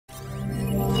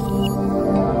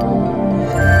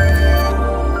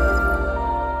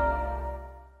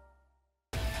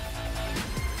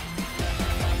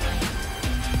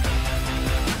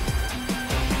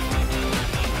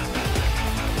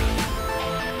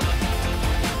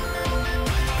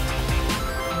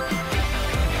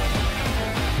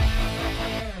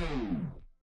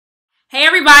Hey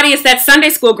everybody, it's that Sunday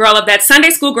School Girl of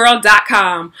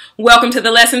thatsundayschoolgirl.com. Welcome to the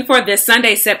lesson for this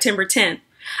Sunday, September 10th.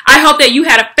 I hope that you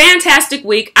had a fantastic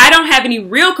week. I don't have any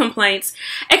real complaints,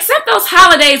 except those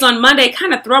holidays on Monday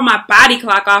kind of throw my body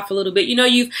clock off a little bit. You know,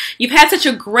 you've had such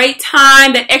a great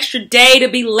time, that extra day to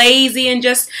be lazy and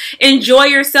just enjoy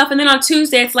yourself. And then on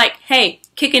Tuesday, it's like, hey,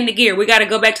 kick into gear. We got to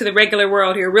go back to the regular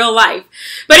world here, real life.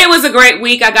 But it was a great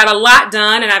week. I got a lot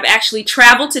done, and I've actually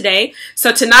traveled today.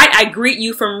 So tonight I greet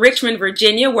you from Richmond,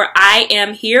 Virginia, where I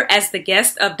am here as the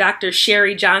guest of Dr.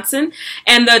 Sherry Johnson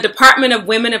and the Department of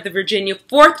Women of the Virginia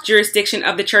 4th Jurisdiction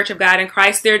of the Church of God in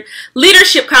Christ. Their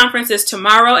leadership conference is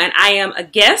tomorrow, and I am a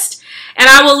guest. And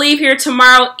I will leave here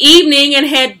tomorrow evening and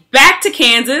head back to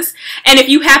Kansas. And if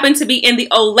you happen to be in the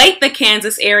Olathe,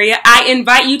 Kansas area, I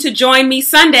invite you to join me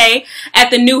Sunday at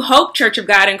the New Hope Church of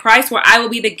God in Christ, where I will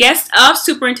be the guest of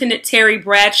Superintendent Terry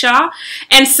Bradshaw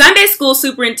and Sunday School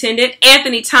Superintendent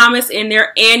Anthony Thomas in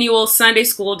their annual Sunday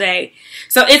School Day.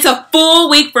 So it's a full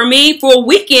week for me, full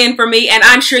weekend for me, and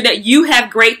I'm sure that you have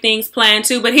great things planned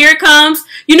too. But here it comes.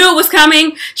 You knew it was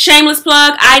coming. Shameless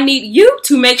plug. I need you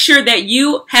to make sure that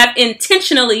you have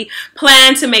intentionally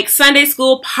planned to make Sunday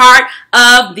school part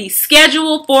of the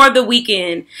schedule for the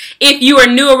weekend. If you are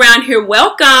new around here,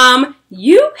 welcome.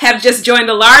 You have just joined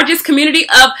the largest community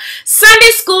of Sunday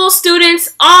school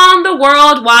students on the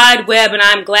World Wide Web, and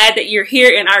I'm glad that you're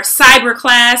here in our cyber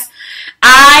class.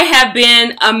 I have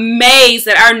been amazed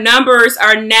that our numbers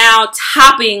are now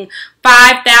topping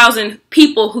 5,000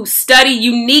 people who study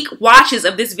unique watches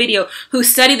of this video, who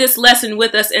study this lesson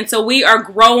with us. And so we are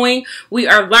growing, we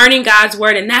are learning God's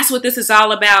Word, and that's what this is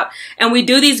all about. And we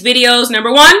do these videos,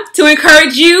 number one, to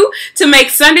encourage you to make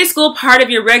Sunday school part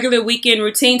of your regular weekend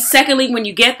routine. Secondly, when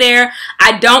you get there,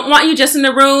 I don't want you just in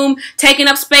the room taking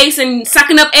up space and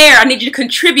sucking up air. I need you to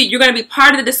contribute. You're going to be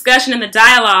part of the discussion and the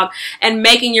dialogue and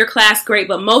making your class great.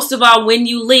 But most of all, when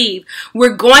you leave,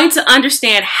 we're going to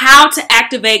understand how to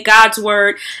activate God's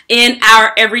Word in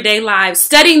our everyday lives.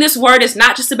 Studying this Word is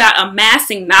not just about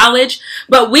amassing knowledge,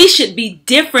 but we should be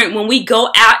different when we go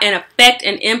out and affect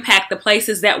and impact the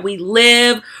places that we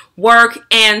live, work,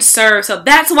 and serve. So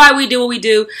that's why we do what we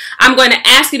do. I'm going to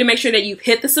ask you to make sure that you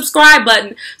hit the subscribe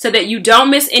button so that you don't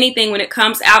miss anything when it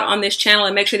comes out on this channel,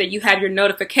 and make sure that you have your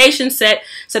notifications set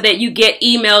so that you get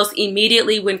emails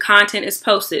immediately when content is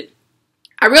posted.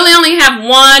 I really only have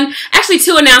actually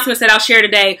two announcements that I'll share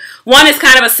today. One is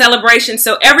kind of a celebration.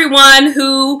 So everyone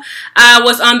who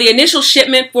was on the initial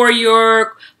shipment for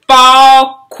your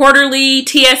fall quarterly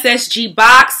TSSG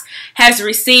box has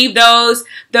received those.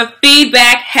 The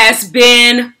feedback has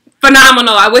been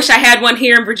phenomenal. I wish I had one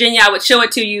here in Virginia. I would show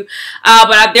it to you.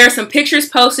 But there are some pictures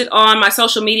posted on my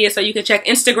social media, so you can check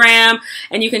Instagram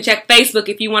and you can check Facebook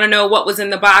if you want to know what was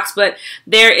in the box. But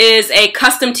there is a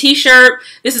custom t-shirt.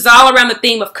 This is all around the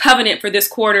theme of covenant for this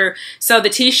quarter. So the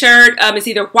t-shirt is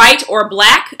either white or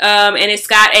black, and it's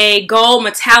got a gold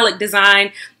metallic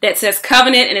design that says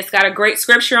covenant, and it's got a great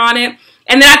scripture on it.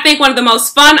 And then I think one of the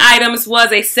most fun items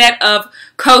was a set of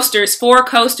coasters, 4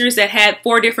 coasters that had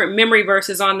 4 different memory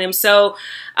verses on them. So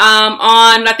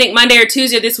on, I think, Monday or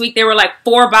Tuesday this week, there were like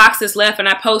 4 boxes left, and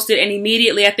I posted, and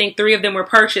immediately I think 3 of them were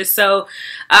purchased. So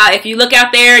if you look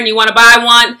out there and you want to buy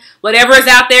one, whatever is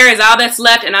out there is all that's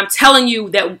left. And I'm telling you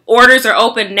that orders are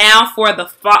open now for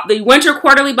the winter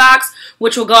quarterly box,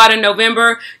 which will go out in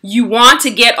November. You want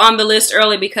to get on the list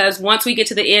early, because once we get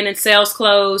to the end and sales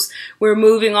close, we're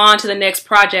moving on to the next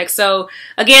project. So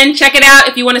again, check it out.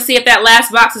 If you want to see if that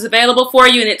last box is available for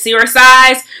you and it's your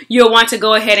size, you'll want to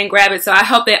go ahead and grab it. So I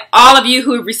hope that all of you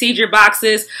who have received your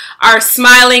boxes are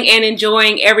smiling and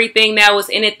enjoying everything that was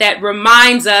in it that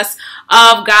reminds us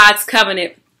of God's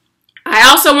covenant. I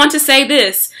also want to say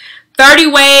this: 30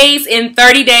 Ways in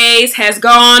 30 Days has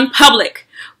gone public.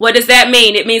 What does that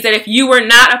mean? It means that if you were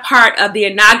not a part of the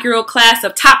inaugural class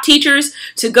of top teachers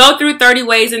to go through 30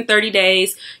 Ways in 30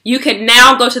 Days, you can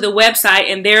now go to the website,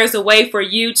 and there is a way for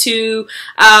you to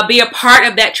be a part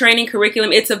of that training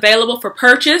curriculum. It's available for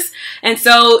purchase. And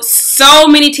so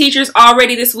many teachers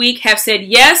already this week have said,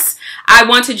 yes, I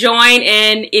want to join.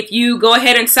 And if you go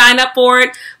ahead and sign up for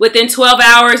it within 12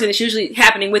 hours, and it's usually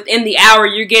happening within the hour,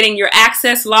 you're getting your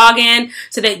access login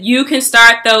so that you can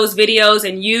start those videos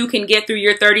and you can get through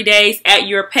your 30 30 days at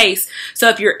your pace. So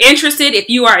if you're interested, if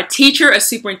you are a teacher, a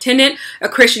superintendent, a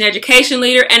Christian education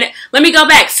leader, and let me go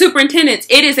back, superintendents,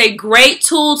 it is a great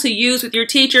tool to use with your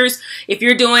teachers. If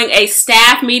you're doing a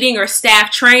staff meeting or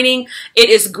staff training, it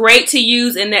is great to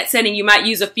use in that setting. You might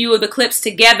use a few of the clips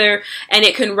together and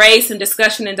it can raise some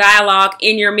discussion and dialogue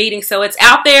in your meeting. So it's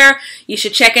out there. You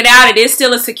should check it out. It is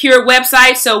still a secure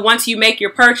website. So once you make your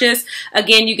purchase,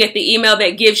 again, you get the email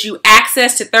that gives you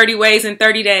access to 30 ways in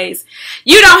 30 days.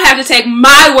 You don't have to take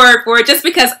my word for it just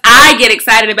because I get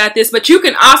excited about this, but you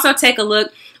can also take a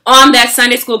look on that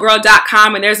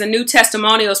sundayschoolgirl.com, and there's a new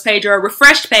testimonials page or a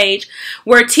refreshed page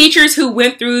where teachers who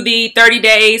went through the 30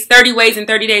 ways in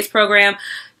 30 days program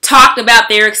talked about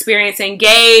their experience and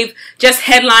gave just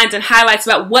headlines and highlights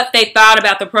about what they thought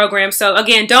about the program. So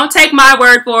again, don't take my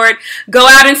word for it. Go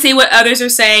out and see what others are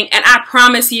saying, and I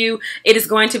promise you it is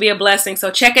going to be a blessing.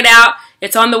 So check it out.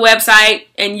 It's on the website,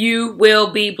 and you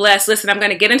will be blessed. Listen, I'm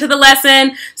going to get into the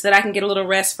lesson so that I can get a little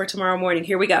rest for tomorrow morning.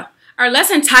 Here we go. Our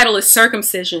lesson title is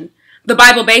Circumcision. The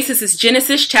Bible basis is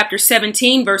Genesis chapter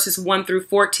 17, verses 1 through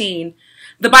 14.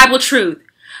 The Bible truth.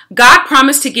 God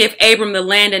promised to give Abram the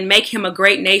land and make him a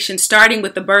great nation, starting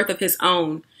with the birth of his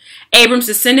own. Abram's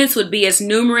descendants would be as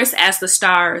numerous as the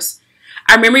stars.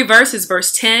 Our memory verse is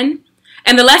verse 10.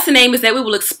 And the lesson aim is that we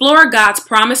will explore God's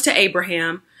promise to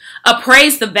Abraham,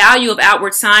 appraise the value of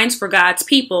outward signs for God's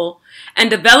people, and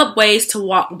develop ways to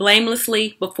walk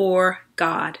blamelessly before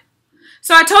God.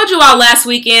 So I told you all last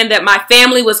weekend that my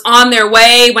family was on their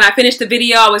way. When I finished the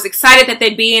video, I was excited that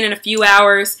they'd be in a few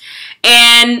hours.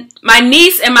 And my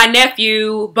niece and my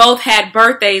nephew both had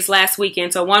birthdays last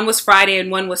weekend. So one was Friday and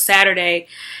one was Saturday.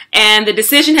 And the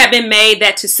decision had been made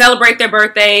that to celebrate their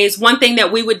birthdays, one thing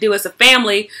that we would do as a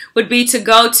family would be to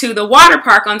go to the water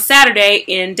park on Saturday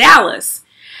in Dallas.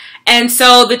 And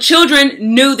so the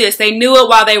children knew this. They knew it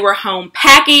while they were home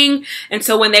packing. And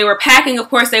so when they were packing, of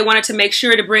course, they wanted to make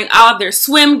sure to bring all of their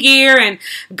swim gear and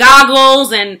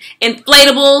goggles and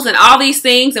inflatables and all these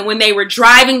things. And when they were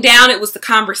driving down, it was the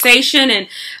conversation. And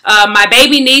my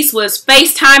baby niece was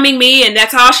FaceTiming me, and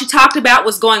that's all she talked about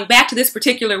was going back to this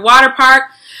particular water park.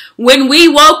 When we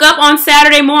woke up on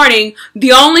Saturday morning,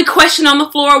 the only question on the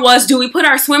floor was, do we put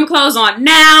our swim clothes on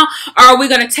now, or are we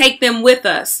going to take them with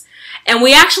us? And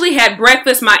we actually had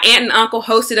breakfast. My aunt and uncle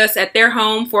hosted us at their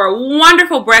home for a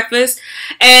wonderful breakfast.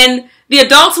 And the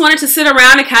adults wanted to sit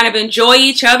around and kind of enjoy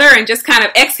each other and just kind of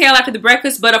exhale after the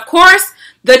breakfast. But of course,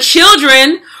 the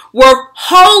children were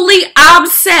wholly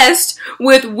obsessed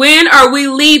with when are we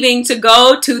leaving to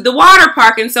go to the water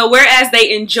park. And so whereas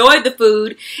they enjoyed the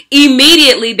food,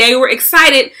 immediately they were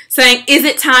excited, saying, is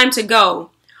it time to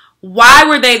go? Why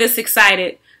were they this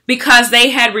excited? Because they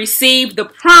had received the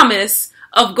promise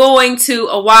of going to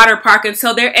a water park, and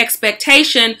so their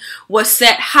expectation was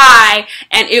set high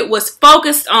and it was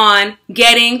focused on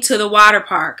getting to the water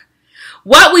park.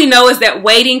 What we know is that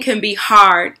waiting can be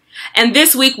hard, and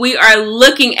this week we are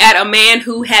looking at a man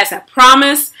who has a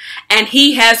promise, and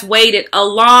he has waited a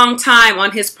long time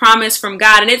on his promise from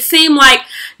God, and it seemed like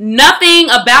nothing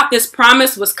about this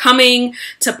promise was coming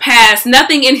to pass.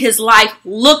 Nothing in his life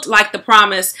looked like the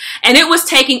promise, and it was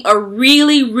taking a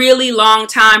really, really long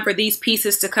time for these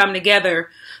pieces to come together.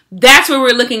 That's what we're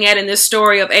looking at in this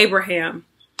story of Abraham.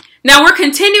 Now, we're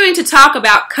continuing to talk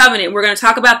about covenant. We're going to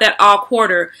talk about that all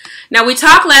quarter. Now, we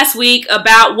talked last week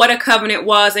about what a covenant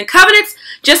was, and covenants,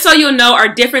 just so you'll know, are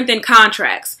different than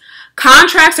contracts.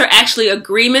 Contracts are actually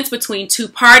agreements between two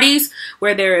parties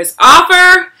where there is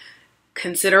offer,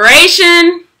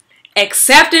 consideration,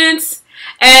 acceptance,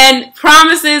 and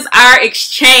promises are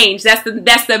exchanged. That's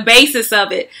the basis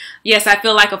of it. Yes, I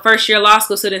feel like a first-year law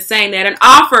school student saying that. An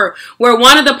offer where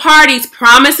one of the parties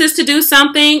promises to do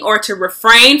something or to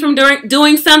refrain from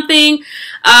doing something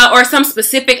or some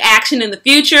specific action in the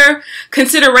future.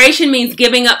 Consideration means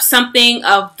giving up something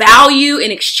of value in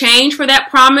exchange for that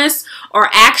promise or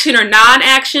action or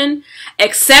non-action.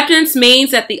 Acceptance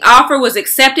means that the offer was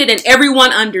accepted and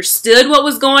everyone understood what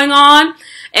was going on.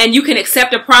 And you can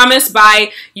accept a promise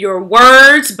by your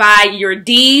words, by your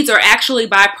deeds, or actually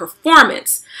by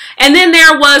performance. And then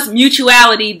there was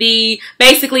mutuality,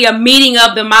 basically a meeting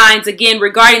of the minds. Again,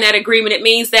 regarding that agreement, it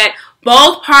means that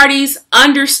both parties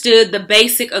understood the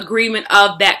basic agreement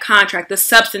of that contract, the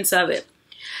substance of it.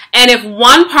 And if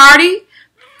one party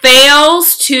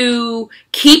fails to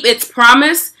keep its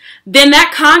promise, then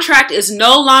that contract is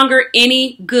no longer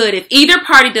any good. If either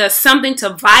party does something to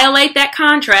violate that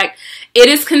contract, it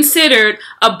is considered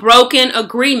a broken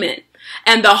agreement,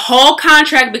 and the whole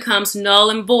contract becomes null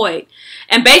and void.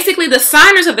 And basically, the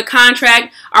signers of the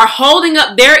contract are holding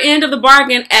up their end of the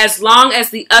bargain as long as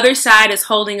the other side is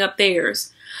holding up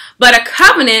theirs. But a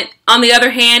covenant, on the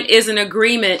other hand, is an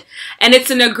agreement. And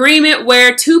it's an agreement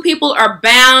where two people are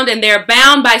bound, and they're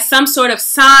bound by some sort of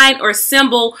sign or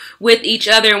symbol with each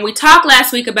other. And we talked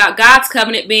last week about God's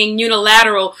covenant being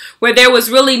unilateral, where there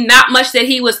was really not much that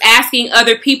he was asking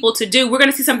other people to do. We're going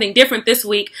to see something different this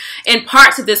week in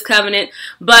parts of this covenant,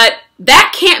 but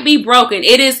that can't be broken.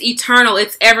 It is eternal.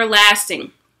 It's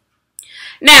everlasting.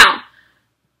 Now,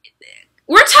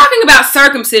 we're talking about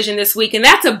circumcision this week, and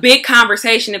that's a big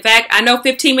conversation. In fact, I know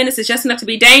 15 minutes is just enough to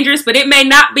be dangerous, but it may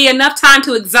not be enough time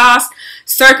to exhaust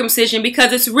circumcision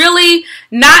because it's really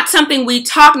not something we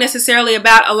talk necessarily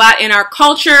about a lot in our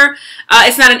culture.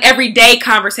 It's not an everyday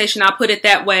conversation, I'll put it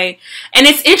that way. And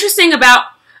it's interesting about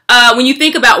when you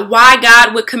think about why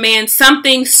God would command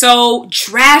something so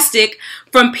drastic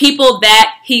from people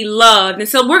that he loved. And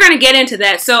so we're going to get into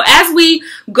that. So as we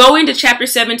go into chapter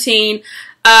 17,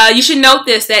 you should note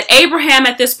this, that Abraham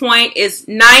at this point is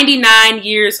 99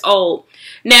 years old.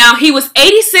 Now, he was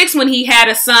 86 when he had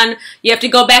a son. You have to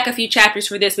go back a few chapters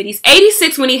for this, but he's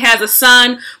 86 when he has a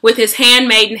son with his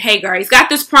handmaiden Hagar. He's got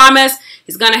this promise.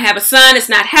 He's going to have a son. It's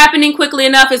not happening quickly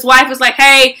enough. His wife is like,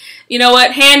 hey, you know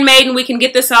what, handmaiden, we can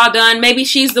get this all done. Maybe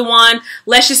she's the one.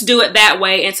 Let's just do it that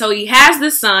way. And so he has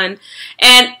this son.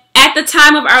 And at the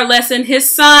time of our lesson, his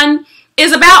son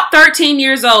is about 13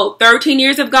 years old. 13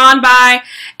 years have gone by,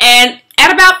 and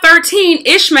at about 13,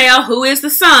 Ishmael, who is the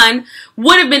son,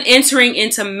 would have been entering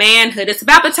into manhood. It's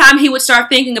about the time he would start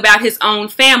thinking about his own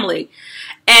family.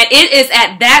 And it is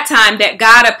at that time that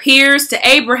God appears to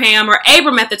Abraham, or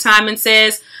Abram at the time, and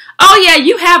says, oh yeah,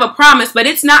 you have a promise, but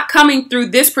it's not coming through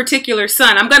this particular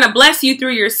son. I'm going to bless you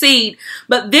through your seed,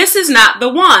 but this is not the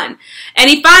one.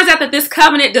 And he finds out that this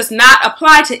covenant does not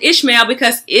apply to Ishmael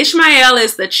because Ishmael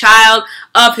is the child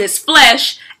of his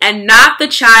flesh and not the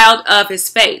child of his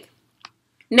faith.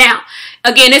 Now,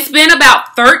 again, it's been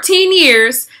about 13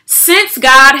 years since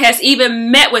God has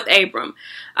even met with Abram.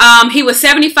 He was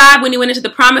 75 when he went into the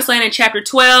promised land in chapter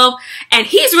 12, and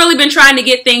he's really been trying to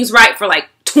get things right for like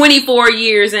 24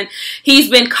 years, and he's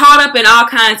been caught up in all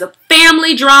kinds of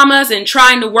family dramas and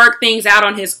trying to work things out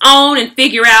on his own and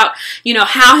figure out, you know,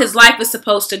 how his life is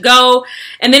supposed to go.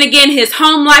 And then again, his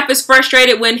home life is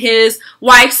frustrated when his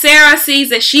wife Sarah sees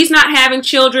that she's not having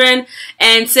children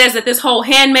and says that this whole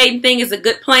handmaiden thing is a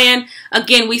good plan.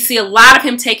 Again, we see a lot of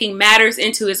him taking matters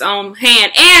into his own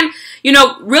hand. And, you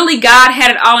know, really God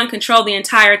had it all in control the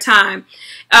entire time.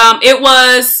 It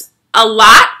was a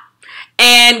lot.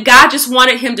 And God just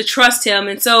wanted him to trust him.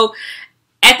 And so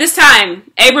at this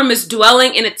time, Abram is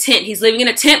dwelling in a tent. He's living in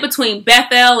a tent between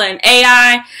Bethel and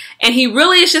Ai. And he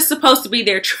really is just supposed to be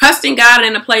there, trusting God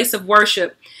in a place of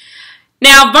worship.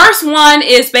 Now, verse 1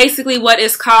 is basically what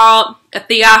is called a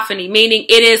theophany, meaning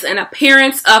it is an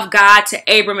appearance of God to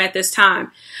Abram at this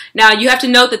time. Now, you have to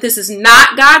note that this is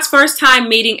not God's first time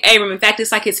meeting Abram. In fact,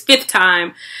 it's like his fifth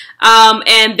time.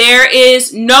 And there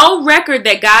is no record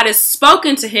that God has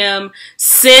spoken to him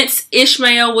since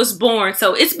Ishmael was born.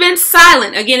 So it's been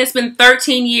silent. Again, it's been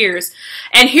 13 years.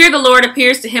 And here the Lord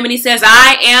appears to him and he says,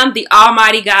 I am the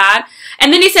Almighty God.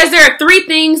 And then he says there are three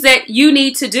things that you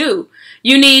need to do.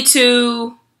 You need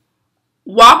to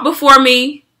walk before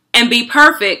me and be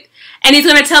perfect. And he's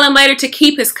going to tell him later to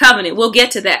keep his covenant. We'll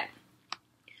get to that.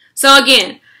 So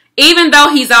again, even though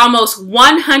he's almost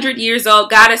 100 years old,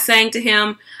 God is saying to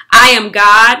him, I am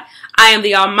God. I am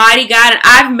the Almighty God, and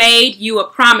I've made you a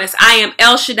promise. I am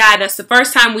El Shaddai. That's the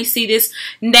first time we see this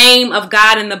name of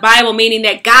God in the Bible, meaning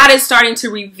that God is starting to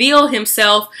reveal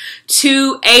himself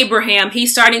to Abraham.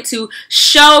 He's starting to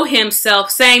show himself,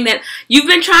 saying that you've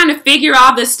been trying to figure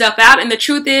all this stuff out, and the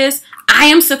truth is, I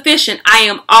am sufficient. I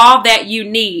am all that you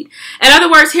need. In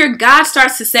other words, here God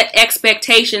starts to set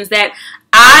expectations that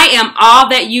I am all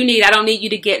that you need. I don't need you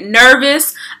to get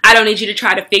nervous. I don't need you to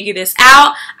try to figure this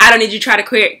out. I don't need you to try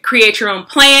to create your own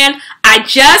plan. I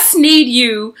just need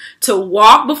you to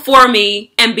walk before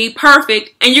me and be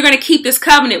perfect, and you're going to keep this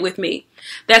covenant with me.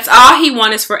 That's all he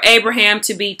wanted, for Abraham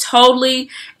to be totally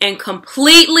and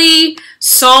completely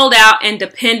sold out and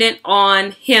dependent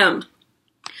on him.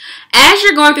 As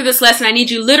you're going through this lesson, I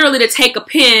need you literally to take a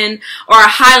pen or a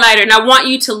highlighter, and I want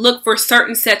you to look for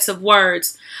certain sets of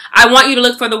words. I want you to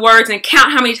look for the words and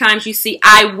count how many times you see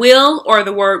I will or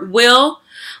the word will.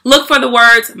 Look for the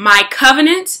words my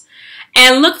covenant,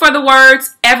 and look for the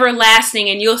words everlasting.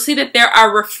 And you'll see that there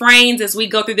are refrains as we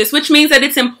go through this, which means that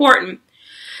it's important.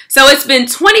 So it's been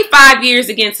 25 years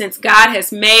again since God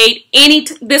has made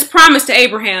this promise to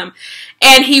Abraham.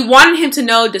 And he wanted him to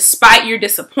know, despite your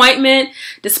disappointment,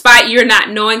 despite your not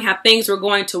knowing how things were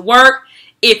going to work,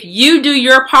 if you do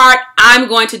your part, I'm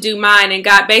going to do mine. And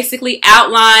God basically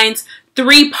outlines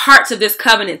three parts of this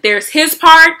covenant. There's his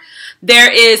part,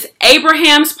 there is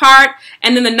Abraham's part,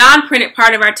 and then the non-printed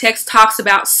part of our text talks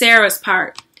about Sarah's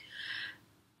part.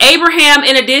 Abraham,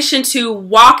 in addition to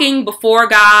walking before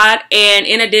God and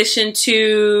in addition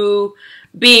to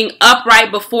being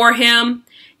upright before him,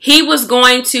 he was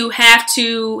going to have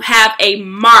a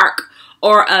mark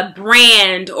or a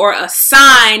brand or a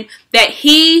sign that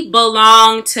he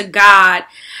belonged to God.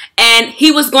 And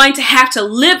he was going to have to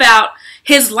live out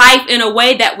his life in a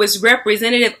way that was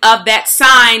representative of that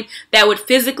sign that would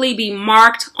physically be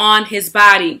marked on his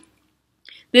body.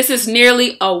 This is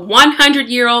nearly a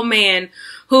 100-year-old man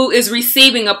who is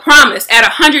receiving a promise at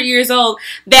 100 years old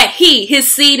that his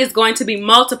seed is going to be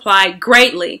multiplied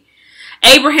greatly.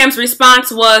 Abraham's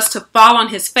response was to fall on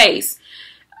his face.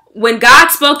 When God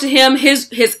spoke to him,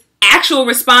 his actual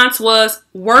response was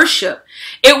worship.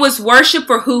 It was worship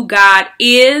for who God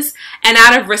is and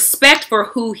out of respect for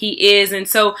who he is. And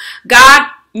so God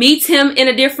meets him in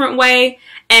a different way,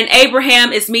 and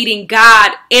Abraham is meeting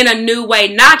God in a new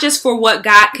way, not just for what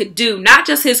God could do, not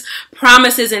just his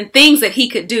promises and things that he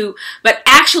could do, but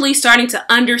actually starting to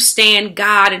understand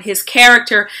God and his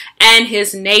character and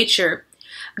his nature.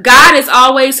 God is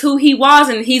always who he was,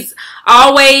 and he's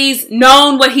always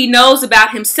known what he knows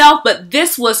about himself, but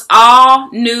this was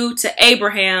all new to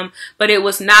Abraham, but it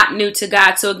was not new to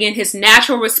God. So again, his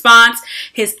natural response,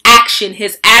 his action,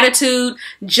 his attitude,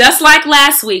 just like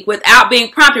last week, without being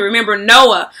prompted. Remember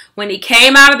Noah, when he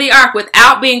came out of the ark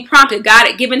without being prompted, God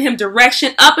had given him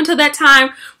direction up until that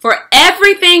time for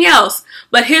everything else.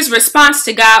 But his response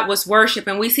to God was worship.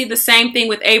 And we see the same thing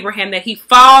with Abraham, that he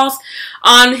falls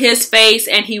on his face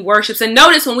and he worships. And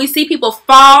notice when we see people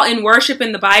fall in worship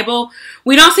in the Bible,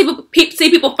 we don't see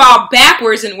people fall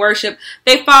backwards in worship.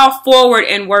 They fall forward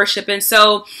in worship. And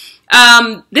so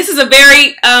this is a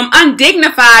very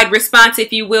undignified response,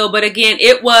 if you will. But again,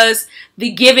 it was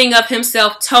the giving of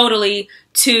himself totally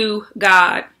to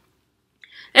God.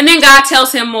 And then God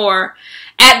tells him more.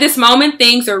 At this moment,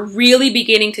 things are really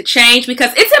beginning to change,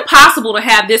 because it's impossible to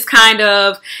have this kind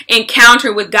of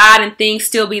encounter with God and things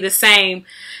still be the same.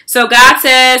 So God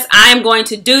says, I'm going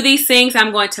to do these things.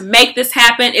 I'm going to make this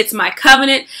happen. It's my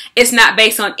covenant. It's not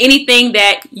based on anything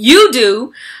that you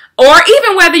do, or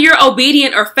even whether you're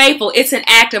obedient or faithful. It's an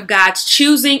act of God's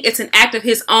choosing. It's an act of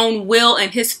his own will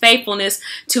and his faithfulness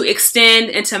to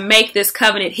extend and to make this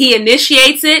covenant. He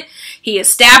initiates it. He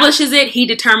establishes it. He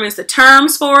determines the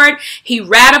terms for it. He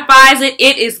ratifies it.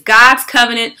 It is God's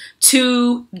covenant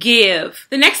to give.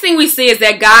 The next thing we see is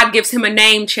that God gives him a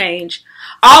name change.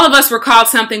 All of us were called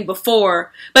something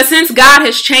before, but since God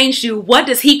has changed you, what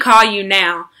does he call you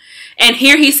now? And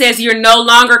here he says you're no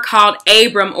longer called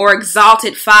Abram, or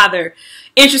exalted father.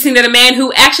 Interesting that a man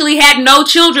who actually had no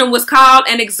children was called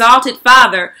an exalted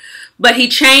father. But he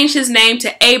changed his name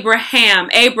to Abraham,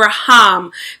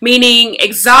 meaning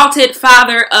exalted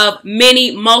father of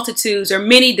many multitudes, or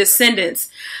many descendants.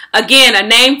 Again, a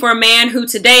name for a man who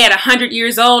today at 100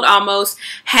 years old almost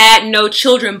had no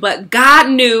children. But God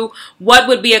knew what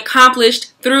would be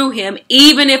accomplished through him,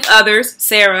 even if others,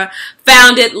 Sarah,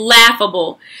 found it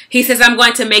laughable. He says, I'm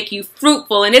going to make you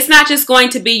fruitful. And it's not just going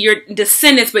to be your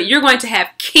descendants, but you're going to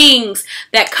have kings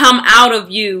that come out of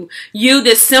you. You,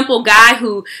 this simple guy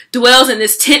who dwells in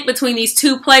this tent between these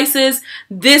two places,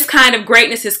 this kind of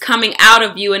greatness is coming out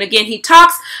of you. And again, he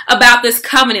talks about this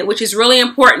covenant, which is really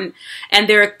important. And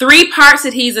there are three parts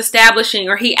that he's establishing,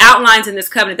 or he outlines in this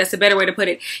covenant. That's a better way to put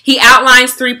it. He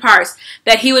outlines three parts: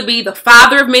 that he would be the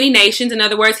father of many nations. In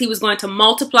other words, he was going to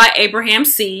multiply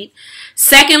Abraham's seed.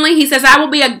 Secondly, he says, I will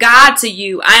be a God to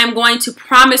you. I am going to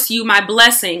promise you my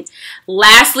blessing.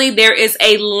 Lastly, there is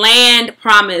a land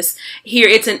promise here.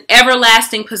 It's an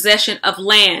everlasting possession of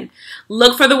land.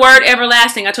 Look for the word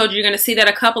everlasting. I told you you're going to see that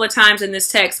a couple of times in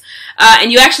this text.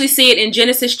 And you actually see it in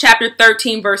Genesis chapter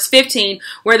 13, verse 15,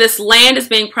 where this land is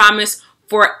being promised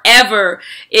forever.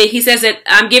 He says that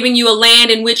I'm giving you a land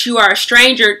in which you are a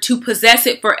stranger to possess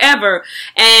it forever.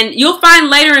 And you'll find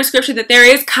later in scripture that there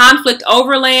is conflict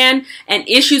over land and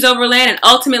issues over land. And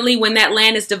ultimately, when that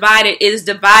land is divided, it is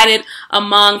divided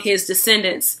among his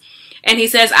descendants. And he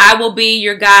says, I will be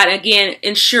your God, again,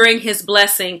 ensuring his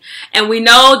blessing. And we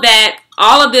know that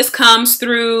all of this comes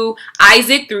through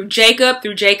Isaac, through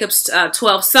Jacob's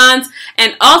 12 sons,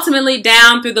 and ultimately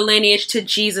down through the lineage to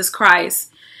Jesus Christ.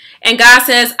 And God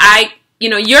says,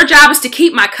 your job is to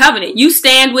keep my covenant. You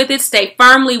stand with it, stay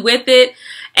firmly with it.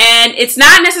 And it's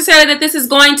not necessarily that this is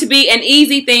going to be an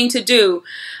easy thing to do.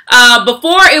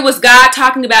 Before it was God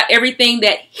talking about everything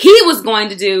that he was going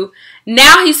to do.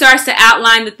 Now he starts to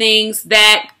outline the things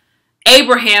that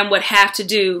Abraham would have to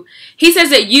do. He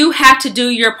says that you have to do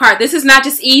your part. This is not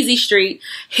just easy street.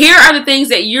 Here are the things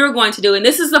that you're going to do. And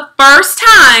this is the first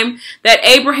time that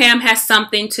Abraham has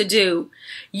something to do.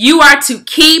 You are to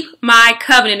keep my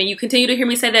covenant. And you continue to hear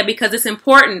me say that because it's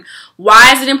important.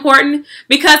 Why is it important?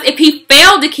 Because if he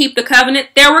failed to keep the covenant,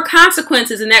 there were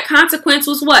consequences. And that consequence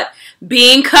was what?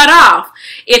 Being cut off.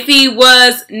 If he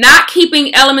was not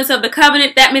keeping elements of the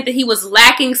covenant, that meant that he was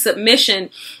lacking submission.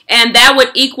 And that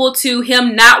would equal to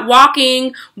him not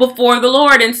walking before the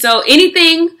Lord. And so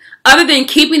anything other than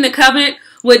keeping the covenant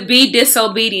would be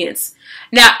disobedience.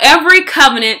 Now, every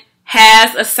covenant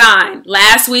has a sign.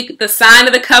 Last week, the sign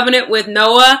of the covenant with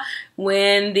Noah,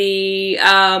 when the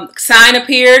sign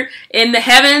appeared in the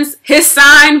heavens, his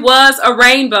sign was a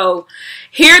rainbow.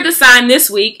 Here, the sign this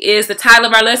week is, the title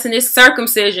of our lesson is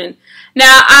circumcision.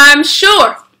 Now, I'm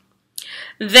sure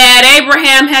that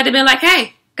Abraham had to be like,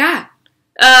 hey, God,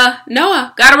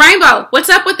 Noah, got a rainbow. What's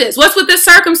up with this? What's with this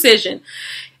circumcision?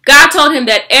 God told him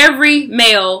that every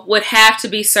male would have to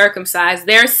be circumcised.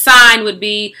 Their sign would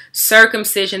be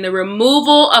circumcision, the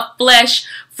removal of flesh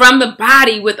from the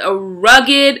body with a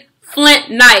rugged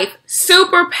flint knife.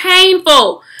 Super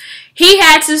painful. He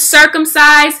had to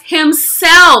circumcise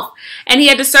himself, and he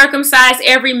had to circumcise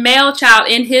every male child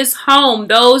in his home,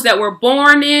 those that were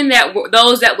born in,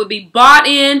 those that would be bought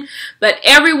in, but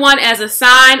everyone as a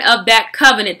sign of that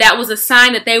covenant. That was a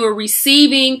sign that they were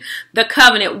receiving the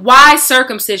covenant. Why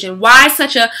circumcision? Why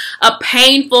such a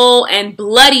painful and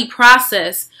bloody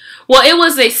process? Well, it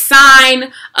was a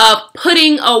sign of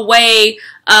putting away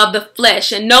of the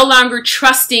flesh and no longer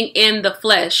trusting in the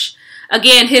flesh.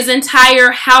 Again, his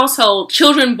entire household,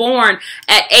 children born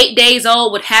at 8 days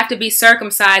old, would have to be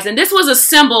circumcised. And this was a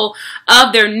symbol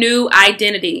of their new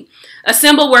identity. A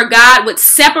symbol where God would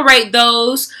separate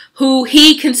those who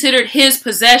he considered his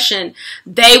possession.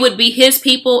 They would be his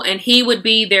people and he would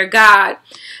be their God.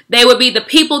 They would be the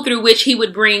people through which he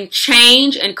would bring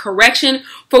change and correction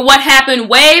for what happened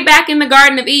way back in the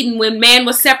Garden of Eden when man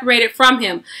was separated from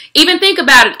him. Even think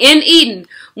about it. In Eden,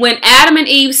 when Adam and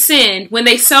Eve sinned, when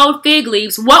they sewed fig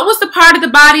leaves, what was the part of the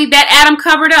body that Adam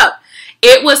covered up?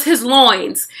 It was his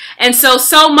loins. And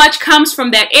so much comes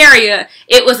from that area.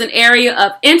 It was an area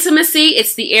of intimacy.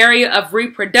 It's the area of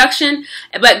reproduction.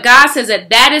 But God says that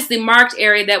that is the marked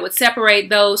area that would separate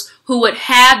those who would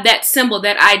have that symbol,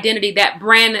 that identity, that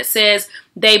brand that says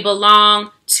they belong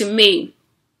to me.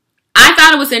 I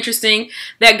thought it was interesting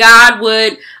that God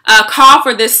would call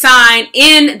for this sign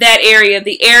in that area,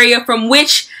 the area from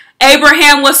which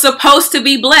Abraham was supposed to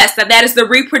be blessed. That is the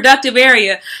reproductive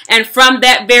area. And from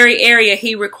that very area,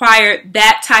 he required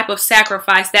that type of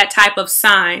sacrifice, that type of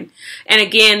sign. And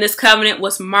again, this covenant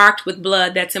was marked with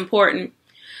blood. That's important.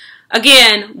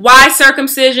 Again, why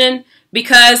circumcision?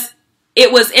 Because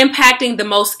it was impacting the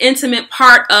most intimate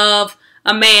part of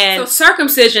a man. So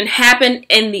circumcision happened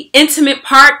in the intimate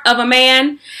part of a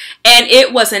man, and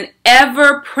it was an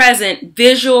ever-present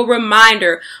visual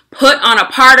reminder put on a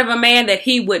part of a man that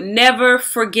he would never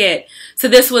forget. So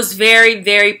this was very,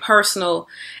 very personal.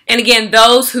 And again,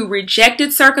 those who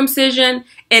rejected circumcision,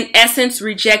 in essence,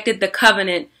 rejected the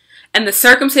covenant. And the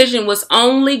circumcision was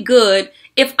only good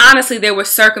if honestly there was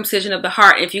circumcision of the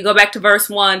heart. If you go back to verse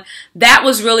 1, that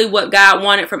was really what God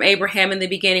wanted from Abraham in the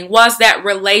beginning, was that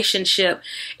relationship.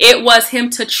 It was him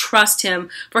to trust him,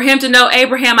 for him to know,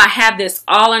 Abraham, I have this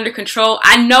all under control.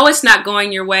 I know it's not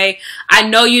going your way. I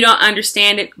know you don't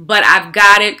understand it, but I've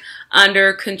got it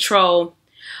under control.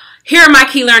 Here are my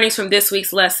key learnings from this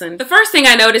week's lesson. The first thing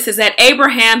I noticed is that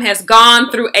Abraham has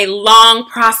gone through a long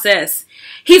process.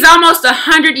 He's almost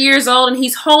 100 years old, and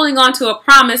he's holding on to a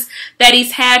promise that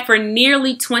he's had for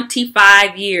nearly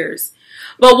 25 years.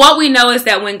 But what we know is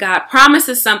that when God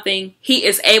promises something, he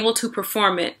is able to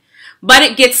perform it. But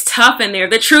it gets tough in there.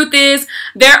 The truth is,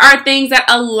 there are things that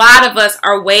a lot of us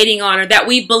are waiting on, or that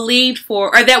we believed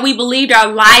for, or that we believed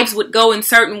our lives would go in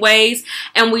certain ways,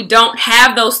 and we don't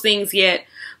have those things yet.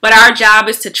 But our job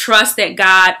is to trust that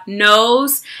God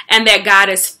knows and that God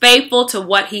is faithful to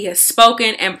what he has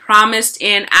spoken and promised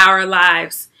in our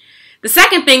lives. The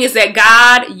second thing is that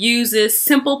God uses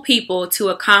simple people to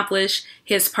accomplish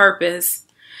his purpose.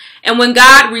 And when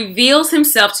God reveals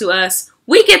himself to us,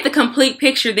 we get the complete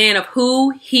picture then of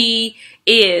who he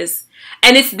is.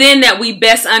 And it's then that we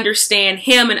best understand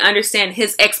him and understand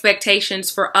his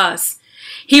expectations for us.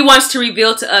 He wants to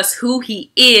reveal to us who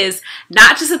he is,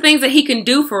 not just the things that he can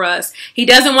do for us. He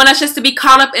doesn't want us just to be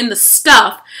caught up in the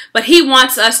stuff, but he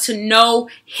wants us to know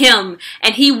him,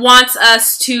 and he wants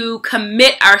us to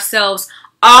commit ourselves,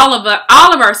 all of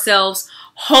ourselves,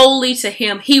 wholly to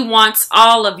him. He wants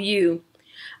all of you.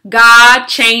 God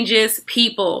changes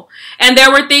people. And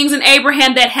there were things in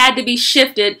Abraham that had to be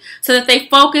shifted so that they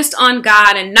focused on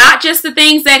God and not just the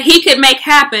things that he could make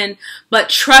happen, but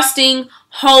trusting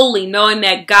wholly, knowing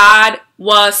that God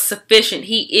was sufficient.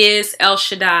 He is El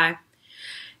Shaddai.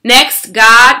 Next,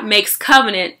 God makes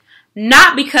covenant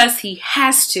not because he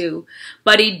has to,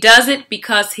 but he does it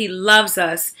because he loves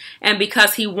us and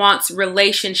because he wants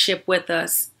relationship with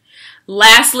us.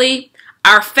 Lastly,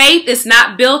 our faith is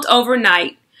not built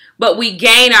overnight, but we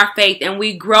gain our faith and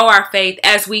we grow our faith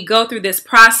as we go through this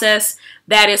process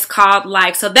that is called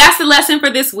life. So that's the lesson for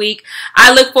this week.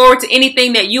 I look forward to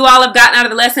anything that you all have gotten out of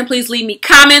the lesson. Please leave me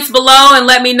comments below and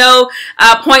let me know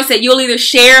points that you'll either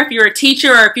share if you're a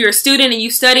teacher or if you're a student and you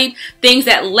studied things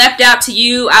that leapt out to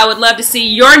you. I would love to see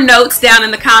your notes down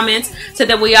in the comments so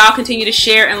that we all continue to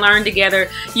share and learn together.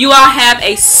 You all have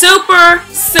a super,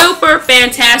 super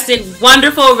fantastic,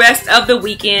 wonderful rest of the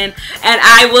weekend, and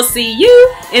I will see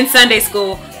you in Sunday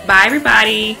school. Bye,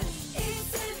 everybody.